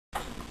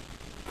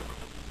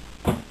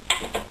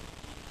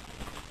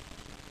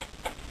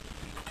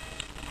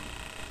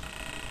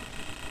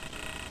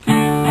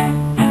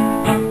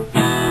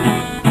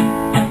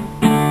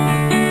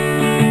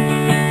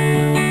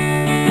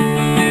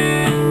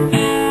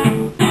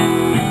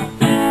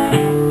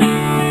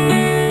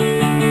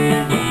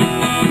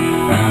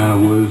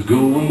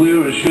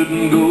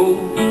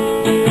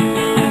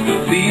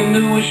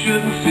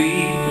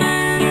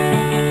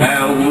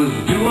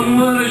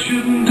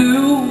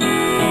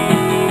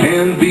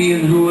and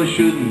being who I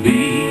shouldn't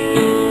be.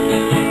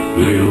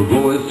 Little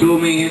boys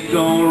told me it's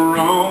all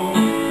wrong,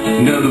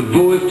 now the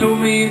boys told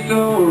me it's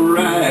all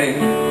right.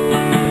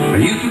 I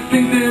used to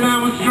think that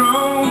I was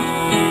strong,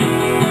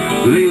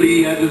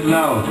 lately I just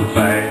lost the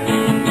fight.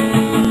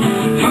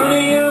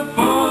 Honey, I'm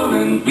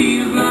falling,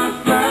 feels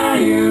like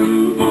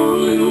flying for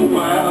a little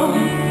while.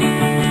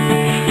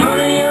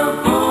 Honey,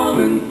 I'm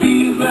falling,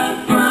 feels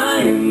like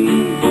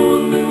flying for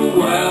a little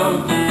while.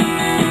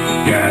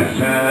 Got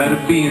tired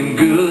of being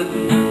good,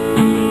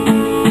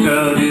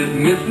 tired of just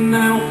missing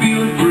out,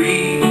 feeling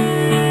free.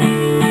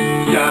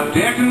 Stopped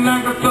acting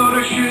like I thought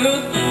I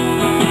should,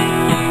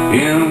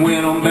 and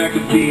went on back to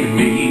being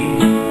me.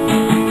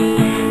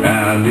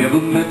 I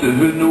never meant to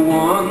hurt no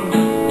one,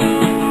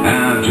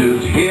 I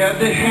just had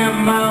to have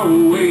my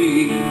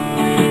way.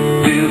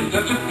 There's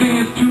such a thing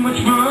as too much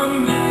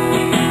fun,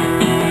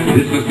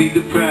 this must be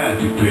the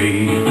price you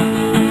pay.